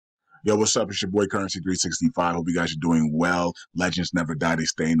Yo, what's up? It's your boy Currency 365. Hope you guys are doing well. Legends never die, they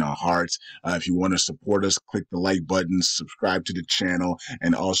stay in our hearts. If you want to support us, click the like button, subscribe to the channel,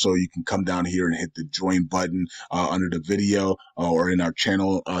 and also you can come down here and hit the join button under the video or in our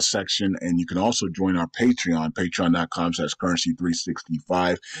channel section. And you can also join our Patreon,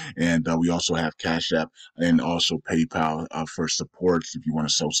 patreon.com/currency365. And we also have Cash App and also PayPal for supports if you want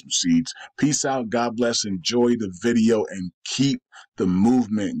to sow some seeds. Peace out. God bless. Enjoy the video and keep the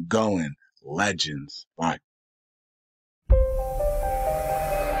movement going. Legends. Bye.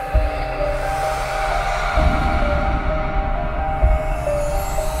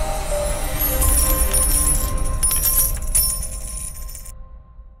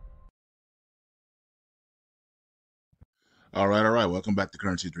 All right. Welcome back to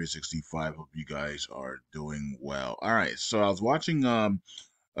Currency 365. Hope you guys are doing well. All right. So I was watching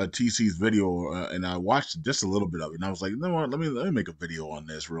TC's video, and I watched just a little bit of it, and I was like, you know what, let me make a video on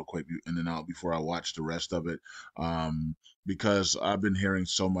this real quick, and then before I watch the rest of it, because I've been hearing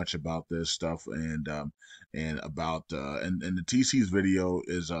so much about this stuff, and about and the TC's video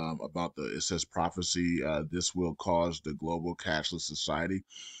is about it says prophecy. This will cause the global cashless society,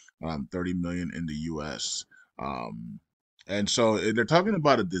 30 million in the U.S. And so they're talking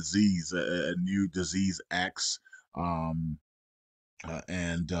about a disease, a new disease X. Um,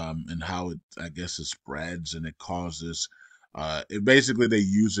 and how it, I guess, it spreads and it causes it basically they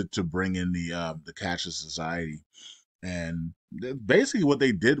use it to bring in the cashless society, and basically what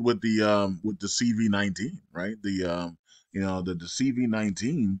they did with the CV-19, right? The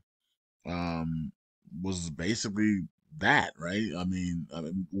CV-19 um was basically that, right?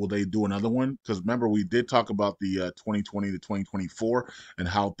 Will they do another one? Because remember, we did talk about the 2020 to 2024 and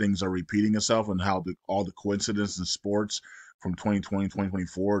how things are repeating itself, and how all the coincidence in sports from 2020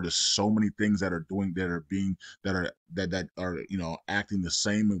 2024. There's so many things that are doing that are being that are acting the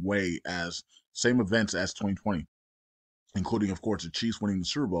same way as same events as 2020, including, of course, the Chiefs winning the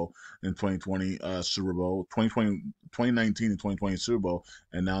Super Bowl in 2020, Super Bowl 2020, 2019 and 2020 Super Bowl,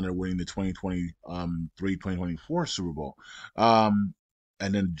 and now they're winning the 2023 2024 Super Bowl. And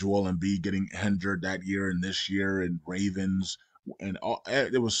then Joel Embiid getting injured that year and this year, and Ravens, and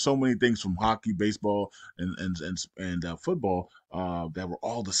there was so many things from hockey, baseball, and football that were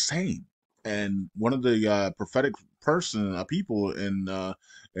all the same. And one of the prophetic people in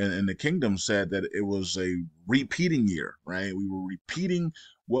the kingdom said that it was a repeating year, right? We were repeating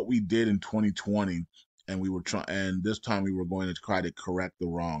what we did in 2020, and we were trying, and this time we were going to try to correct the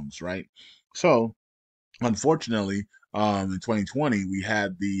wrongs, right? So, unfortunately, in 2020, we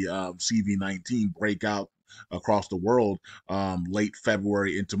had the CV-19 break out across the world late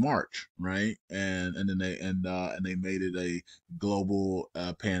February into March, right? And then they made it a global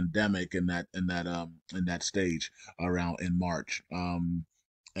pandemic in that stage around in March. And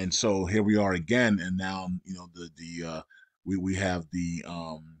so here we are again, and now we have the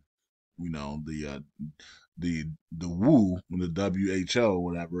WHO,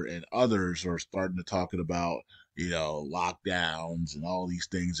 whatever, and others are starting to talking about lockdowns and all these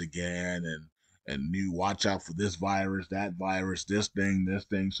things again, and new watch out for this virus, that virus, this thing.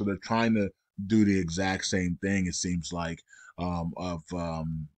 So they're trying to do the exact same thing. It seems like of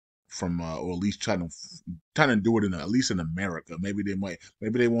from or at least trying to do it at least in America. Maybe they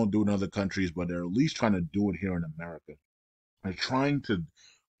won't do it in other countries, but they're at least trying to do it here in America. They're trying to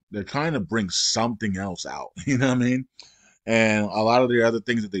they're trying to bring something else out. You know what I mean? And a lot of the other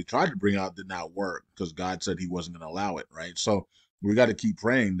things that they tried to bring out did not work because God said He wasn't going to allow it, right? So we got to keep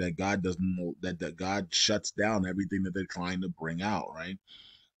praying that God doesn't that God shuts down everything that they're trying to bring out, right?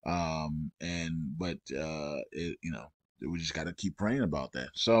 And but we just got to keep praying about that.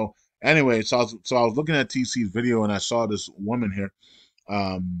 So anyway, so I was looking at TC's video, and I saw this woman here.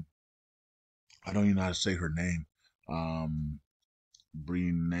 Um, I don't even know how to say her name. Um,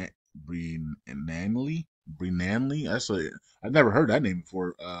 Brenanley. Brenanley. I've never heard that name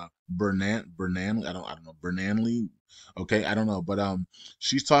before. Bernanley. I don't know. Bernanley. Okay, I don't know. But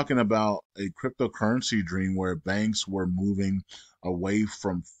she's talking about a cryptocurrency dream where banks were moving away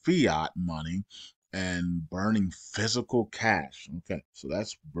from fiat money and burning physical cash. Okay, so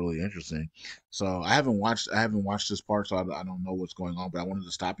that's really interesting. So I haven't watched this part, so I don't know what's going on. But I wanted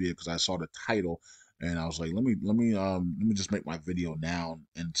to stop you because I saw the title, and I was like, let me just make my video now,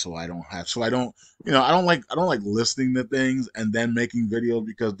 and so I don't I don't like listening to things and then making videos,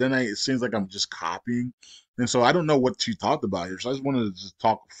 because then it seems like I'm just copying. And so I don't know what she talked about here. So I just wanted to just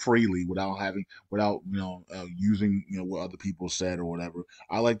talk freely without having, without, using, what other people said or whatever.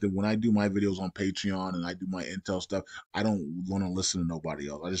 I like that when I do my videos on Patreon and I do my Intel stuff, I don't want to listen to nobody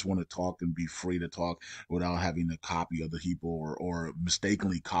else. I just want to talk and be free to talk without having to copy other people or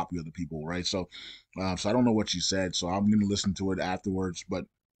mistakenly copy other people, right? So I don't know what she said, so I'm going to listen to it afterwards. But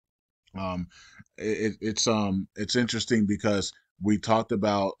um, it's interesting because we talked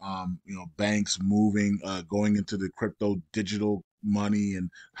about banks moving, going into the crypto digital money, and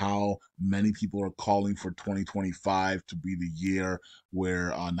how many people are calling for 2025 to be the year where,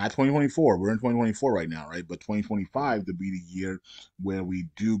 not 2024, we're in 2024 right now, right? But 2025 to be the year where we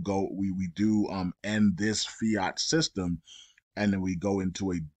do end this fiat system, and then we go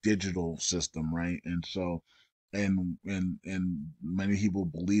into a digital system, right? And so, and many people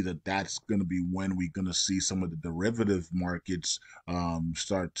believe that that's going to be when we're going to see some of the derivative markets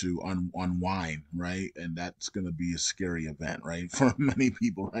start to unwind, right? And that's going to be a scary event, right? For many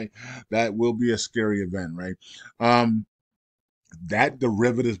people, right? That will be a scary event, right? Um, that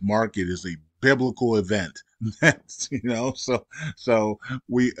derivative market is a biblical event. That's, so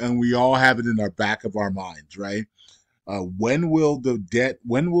we all have it in our back of our minds, right? When will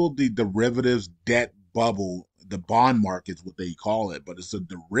the derivatives debt bubble, the bond market's what they call it, but it's a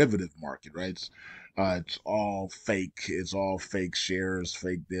derivative market, right? It's all fake. It's all fake shares,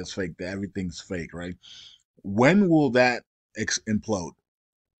 fake this, fake that. Everything's fake, right? When will that implode,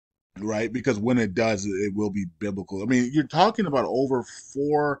 right? Because when it does, it will be biblical. I mean, you're talking about over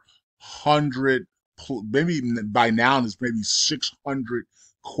 400, maybe by now, there's maybe 600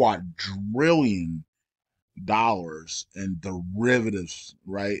 quadrillion dollars in derivatives,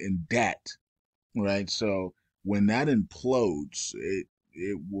 right, and debt, right? So when that implodes, it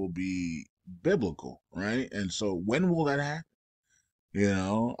will be biblical, right? And so when will that happen?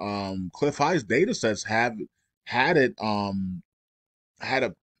 Cliff High's data sets have had it had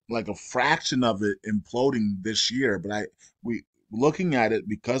a like a fraction of it imploding this year, but we looking at it,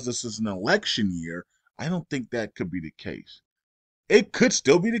 because this is an election year, I don't think that could be the case. It could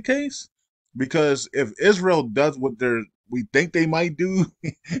still be the case, because if Israel does what we think they might do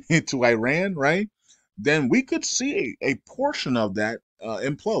to Iran, right, then we could see a portion of that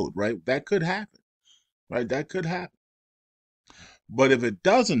implode, right? That could happen, right? That could happen. But if it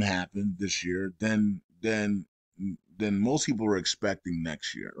doesn't happen this year, then most people are expecting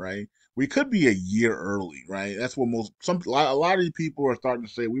next year, right? We could be a year early, right? That's what a lot of people are starting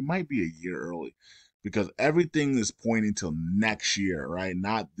to say. We might be a year early because everything is pointing to next year, right?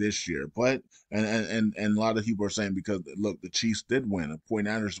 Not this year. But and a lot of people are saying, because look, the Chiefs did win. The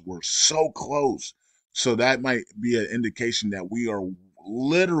 49ers were so close. So that might be an indication that we are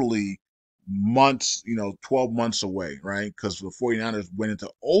literally months, 12 months away, right? Because the 49ers went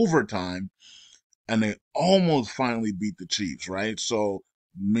into overtime and they almost finally beat the Chiefs, right? So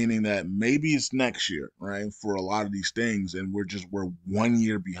meaning that maybe it's next year, right? For a lot of these things, and we're 1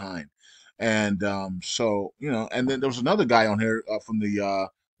 year behind. And and then there was another guy on here from the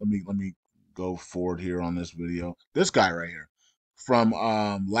let me go forward here on this video. This guy right here from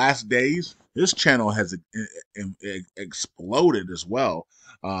Last Days. His channel has exploded as well,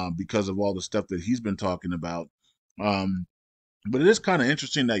 because of all the stuff that he's been talking about. Um, but it is kind of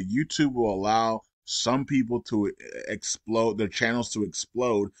interesting that YouTube will allow some people to explode their channels to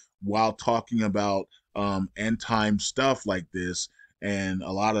explode while talking about end time stuff like this, and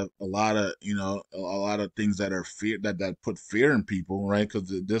a lot of things that are fear that put fear in people, right?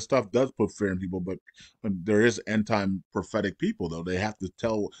 Because this stuff does put fear in people, but there is end time prophetic people, though they have to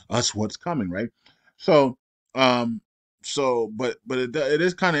tell us what's coming, right? So um but it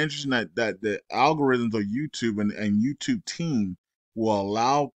is kind of interesting that the algorithms of YouTube and YouTube team will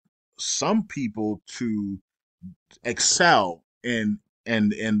allow some people to excel in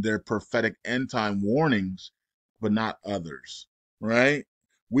their prophetic end time warnings, but not others, right?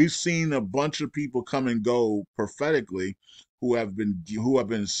 We've seen a bunch of people come and go prophetically who have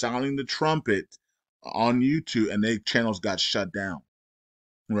been sounding the trumpet on YouTube, and their channels got shut down,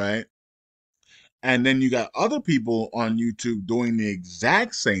 right? And then you got other people on YouTube doing the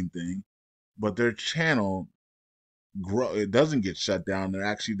exact same thing, but their channel grow, it doesn't get shut down.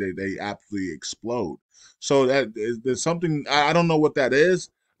 They absolutely explode. So there's something, I don't know what that is.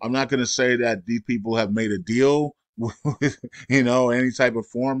 I'm not going to say that these people have made a deal with any type of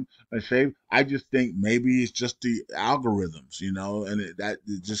form of shape. I just think maybe it's just the algorithms, and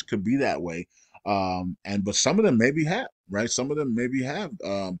it just could be that way. And but some of them maybe have, right? Some of them maybe have.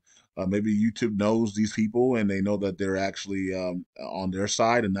 Maybe YouTube knows these people and they know that they're actually on their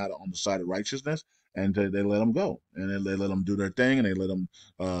side and not on the side of righteousness, and they let them go, and they let them do their thing, and they let them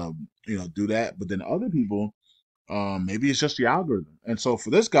do that. But then other people, maybe it's just the algorithm. And so for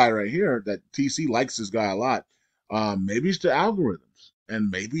this guy right here, that TC likes this guy a lot. Maybe it's the algorithms, and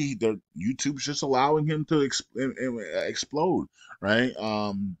maybe the YouTube's just allowing him to explode, right?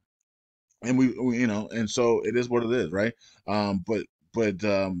 And and so it is what it is, right? But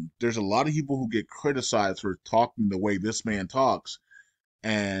there's a lot of people who get criticized for talking the way this man talks,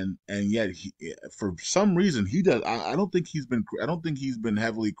 and yet for some reason he does. I don't think I don't think he's been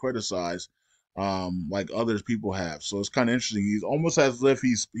heavily criticized like others people have. So it's kind of interesting. He's almost as if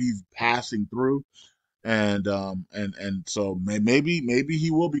he's passing through, and so maybe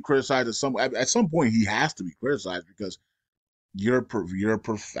he will be criticized at some point. He has to be criticized because you're a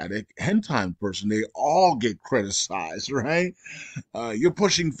prophetic end time person. They all get criticized, right? You're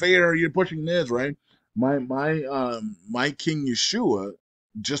pushing fear, you're pushing this, right? My King Yeshua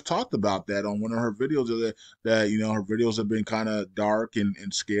just talked about that on one of her videos that her videos have been kind of dark and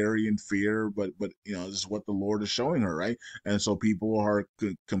scary and fear, but this is what the Lord is showing her, right? And so people are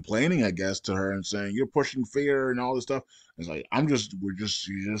complaining, I guess, to her and saying you're pushing fear and all this stuff. It's like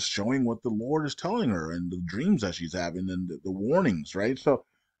she's just showing what the Lord is telling her and the dreams that she's having and the warnings, right? So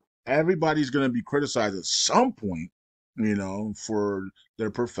everybody's going to be criticized at some point, for their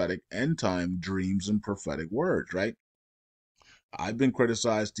prophetic end time dreams and prophetic words, right? I've been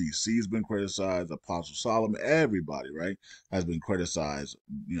criticized, TC's been criticized, Apostle Solomon, everybody, right, has been criticized,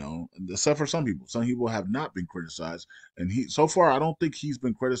 except for some people. Some people have not been criticized. And so far, I don't think he's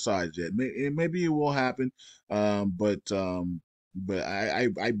been criticized yet. Maybe it will happen. But I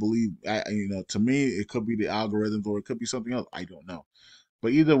believe, to me, it could be the algorithms or it could be something else. I don't know.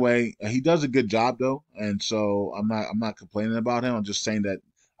 But either way, he does a good job though, and so I'm not complaining about him. I'm just saying that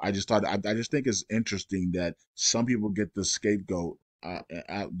I just think it's interesting that some people get the scapegoat through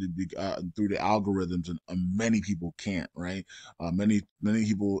the algorithms, and many people can't. Right? Many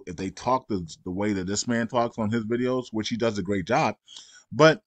people, if they talk the way that this man talks on his videos, which he does a great job,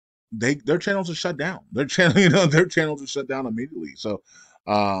 but their channels are shut down. Their channels are shut down immediately. So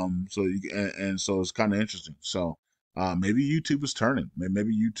it's kind of interesting. So maybe YouTube is turning.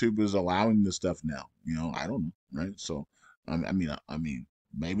 Maybe YouTube is allowing this stuff now. I don't know, right? So I mean,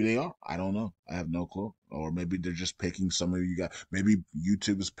 maybe they are. I don't know. I have no clue. Or maybe they're just picking some of you guys. Maybe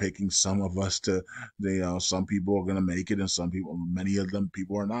YouTube is picking some of us to. Some people are gonna make it, and many of them,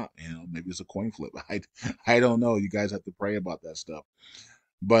 people are not. Maybe it's a coin flip. I don't know. You guys have to pray about that stuff.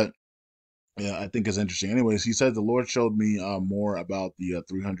 But yeah, I think it's interesting. Anyways, he said the Lord showed me more about the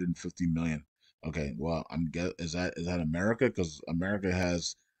 350 million. Okay, well, is that America? Because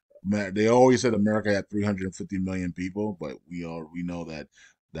they always said America had 350 million people, but we know that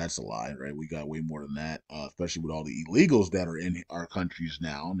that's a lie, right? We got way more than that, especially with all the illegals that are in our countries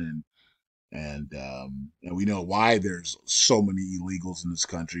now, and we know why there's so many illegals in this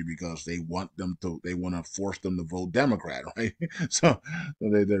country, because they want to force them to vote Democrat, right? So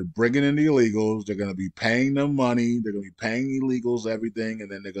they're bringing in the illegals. They're going to be paying them money. They're going to be paying illegals everything, and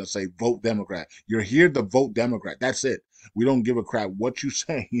then they're going to say vote Democrat. You're here to vote Democrat. That's it. We don't give a crap what you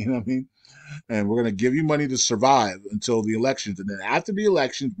say. You know what I mean? And we're going to give you money to survive until the elections, and then after the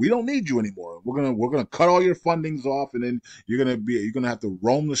elections we don't need you anymore. We're going to cut all your fundings off, and then you're going to have to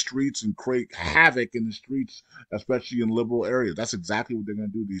roam the streets and create havoc in the streets, especially in liberal areas. That's exactly what they're going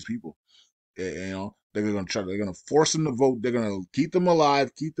to do to these people. They're going to force them to vote. They're going to keep them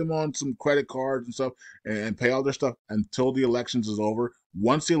alive, keep them on some credit cards and stuff, and pay all their stuff until the elections is over.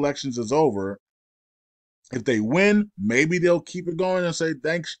 Once the elections is over, if they win, maybe they'll keep it going and say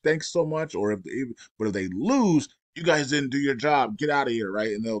thanks so much. But if they lose, you guys didn't do your job. Get out of here,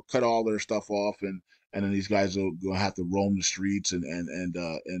 right? And they'll cut all their stuff off, and then these guys will gonna have to roam the streets, and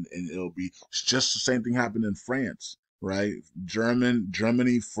it'll be just the same thing happened in France, right?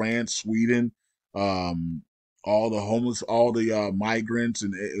 Germany, France, Sweden, um, all the homeless, all the migrants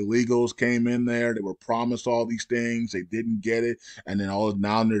and illegals came in there. They were promised all these things, they didn't get it, and then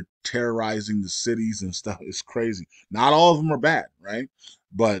now they're terrorizing the cities and stuff. It's crazy. Not all of them are bad, right?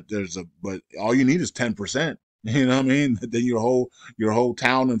 But all you need is 10%. You know what I mean? Then your whole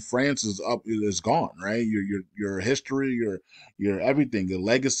town in France is gone, right? Your history, your everything, your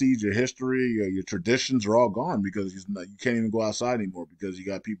legacies, your history, your traditions are all gone, because you can't even go outside anymore because you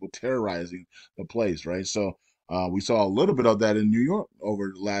got people terrorizing the place, right? So we saw a little bit of that in New York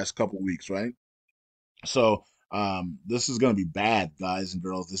over the last couple of weeks, right? So this is going to be bad, guys and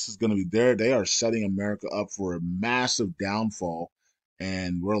girls. This is going to be there. They are setting America up for a massive downfall,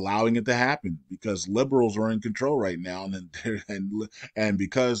 and we're allowing it to happen because liberals are in control right now, and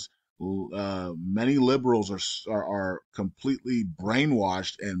because many liberals are completely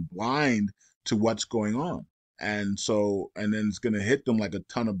brainwashed and blind to what's going on. And so, and then it's going to hit them like a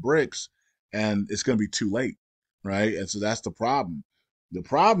ton of bricks, and it's going to be too late, right? And so that's the problem. The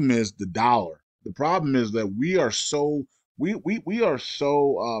problem is the dollar. The problem is that we are so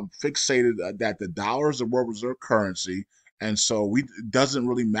fixated that the dollar is the world reserve currency, and so it doesn't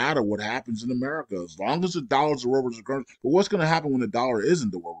really matter what happens in America as long as the dollar is the world reserve currency. But what's going to happen when the dollar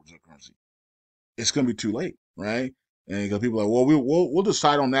isn't the world reserve currency? It's going to be too late, right? And because people are like, well, we'll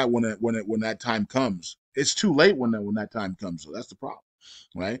decide on that when that time comes. It's too late when that time comes. So that's the problem,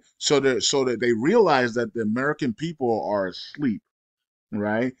 right? So that they realize that the American people are asleep,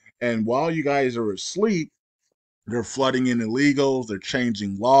 right? And while you guys are asleep, they're flooding in illegals. They're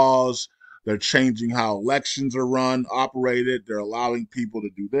changing laws. They're changing how elections are run, operated. They're allowing people to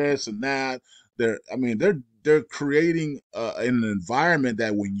do this and that. They're creating an environment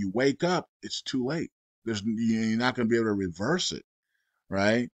that when you wake up, it's too late. You're not going to be able to reverse it,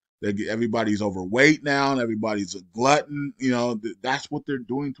 right? Everybody's overweight now, and everybody's a glutton. That's what they're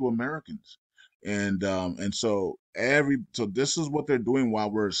doing to Americans, and so this is what they're doing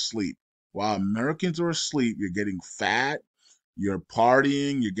while we're asleep. While Americans are asleep, you're getting fat, you're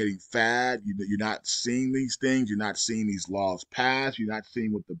partying, you're getting fat. You're not seeing these things. You're not seeing these laws pass. You're not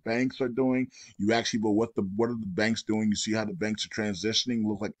seeing what the banks are doing. But what are the banks doing? You see how the banks are transitioning.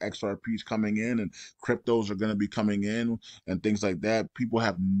 Look like XRP's coming in and cryptos are going to be coming in and things like that. People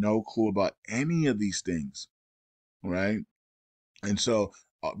have no clue about any of these things, right? And so,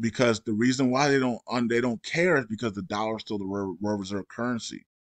 because the reason why they don't care is because the dollar is still the world reserve currency.